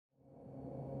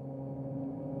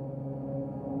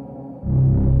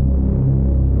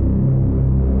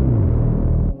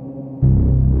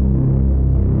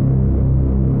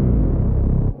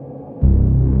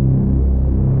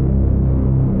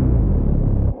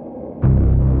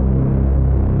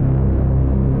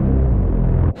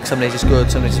some days it's good,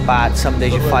 some days it's bad, some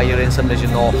days you're firing, some days you're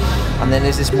not. And then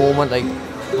there's this moment like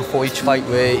before each fight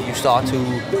where you start to,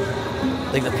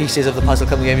 like the pieces of the puzzle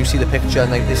come together, you see the picture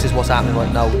and like this is what's happening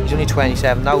right now. He's only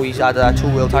 27 now, he's had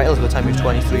 2 world titles by the time he was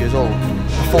 23 years old.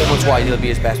 Performance wise it'll be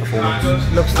his best performance.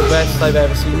 Looks the best I've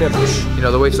ever seen him. You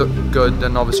know, the weight's looking good,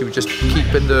 and obviously we're just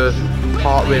keeping the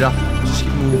heart rate up, just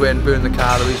keep moving, burn the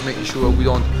calories, making sure we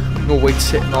don't, no weight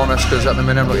sitting on us, because at the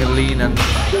minute I'm looking lean and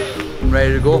I'm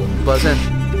ready to go, buzzing.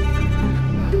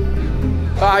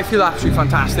 I feel absolutely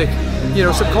fantastic. You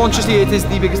know, subconsciously it is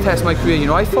the biggest test of my career. You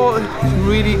know, I fought some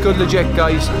really good, legit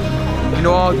guys. You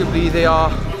know, arguably they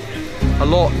are a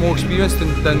lot more experienced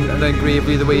than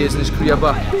Gravely the way he is in his career,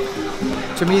 but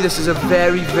to me this is a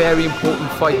very, very important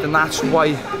fight, and that's why,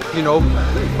 you know,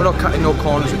 we're not cutting no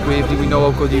corners with Gravely. We know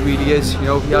how good he really is. You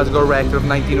know, he has got a record of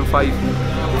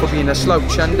 19-5 for being a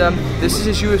slouch, and this is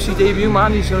his UFC debut,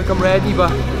 man. He's going to come ready,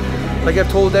 but like I've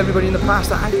told everybody in the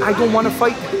past, I don't want to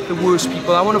fight the worst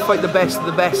people. I want to fight the best of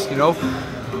the best, you know.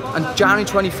 And January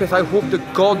 25th, I hope to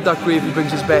God that Gravely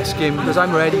brings his best game, because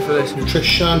I'm ready for this.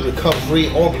 Nutrition, recovery,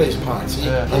 all plays parts.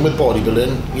 And with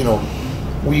bodybuilding, you know,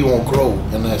 we won't grow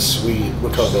unless we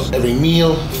recover. Every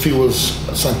meal fuels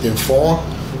something for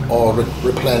or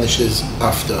replenishes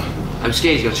after. I'm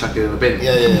scared he's going to chuck it in the bin.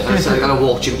 Yeah. I'm going to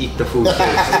watch him eat the food first.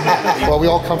 Well, we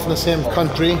all come from the same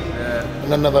country, and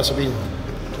none of us have been,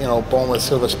 you know, born with a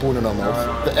silver spoon in our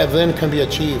mouth. But everything can be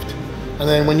achieved. And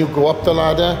then when you go up the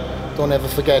ladder, don't ever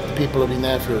forget the people who've been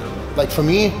there for you. Like for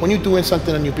me, when you're doing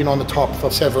something and you've been on the top for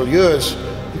several years,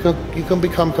 you can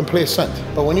become complacent.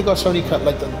 But when you got somebody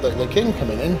like the King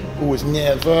coming in, who has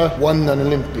never won an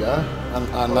Olympia,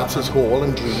 and that's his goal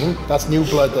and dream, that's new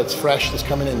blood that's fresh that's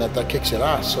coming in that kicks your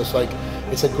ass. So it's like,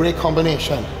 it's a great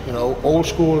combination, you know, old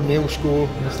school, new school.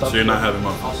 So you're not having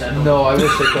one? No, I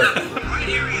wish I could.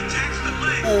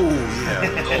 Oh,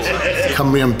 yeah.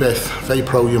 Cymru and Beth, very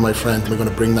proud of you, my friend. We're going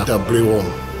to bring that W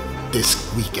home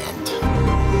this weekend.